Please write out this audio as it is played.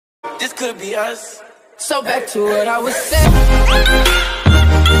this could be us. So back to what I was saying.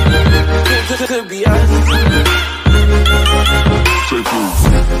 Could be us.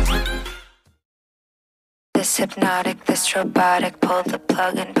 This hypnotic, this robotic, pull the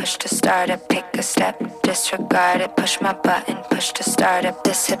plug and push to start it, pick a step, disregard it, push my button, push to start it.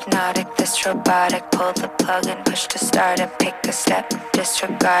 This hypnotic, this robotic, pull the plug and push to start it, pick a step,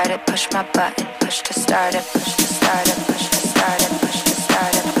 disregard it, push my button, push to start it, push to start it, push to start it, push to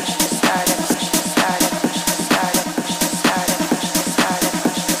start it, push to start it, push to start it, push to start it, push to start it, push to start it,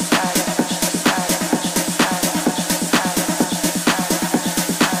 push to start it, push to start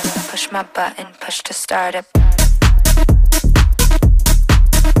it, push my button, push to start it.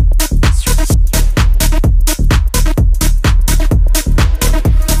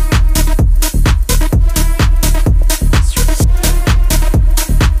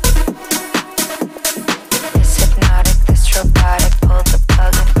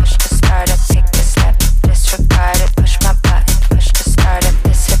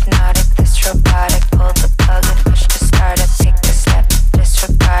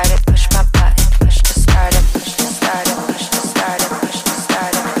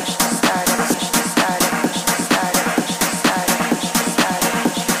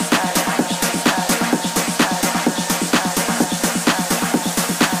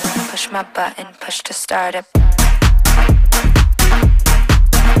 My button, push to start it.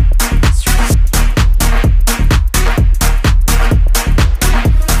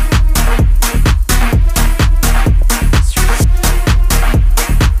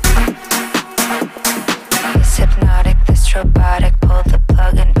 This hypnotic, this robotic, pull the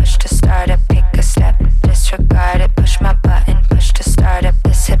plug and push to start it. Pick a step, disregard it, push my button, push to start it.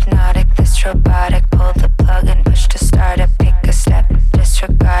 This hypnotic, this robotic, pull the plug and push to start it. Pick a step,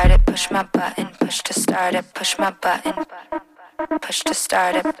 disregard it, push my button, push to start it, push my button, push to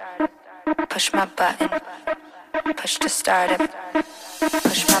start it, push my button, push to start it, push my button, push to start it,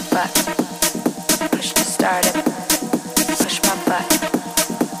 push my button, push to start it, push my button,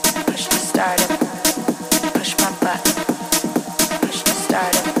 push to start it, push my button, push to start it, push to start it, push to start it, push to start it, push to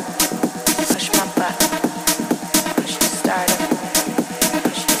start it, push to start it, push to start it, push to start it,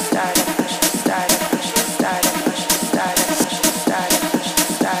 push to start it, push to start it, push to start it, push to start it, push to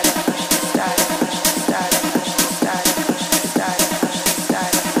start it, push to start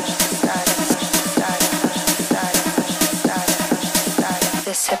it, push to start it, push to start it, push to start it.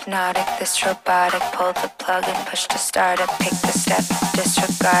 This hypnotic, this robotic, pull the plug and push to start it, pick a step,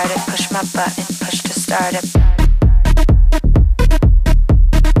 disregard it, push my button, push to start it.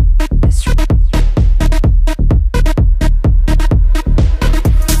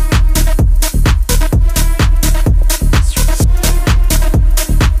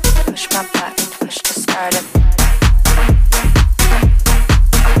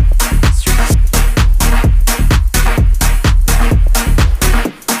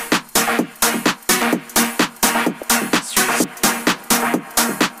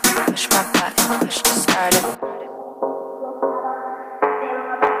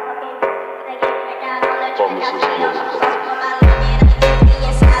 Promises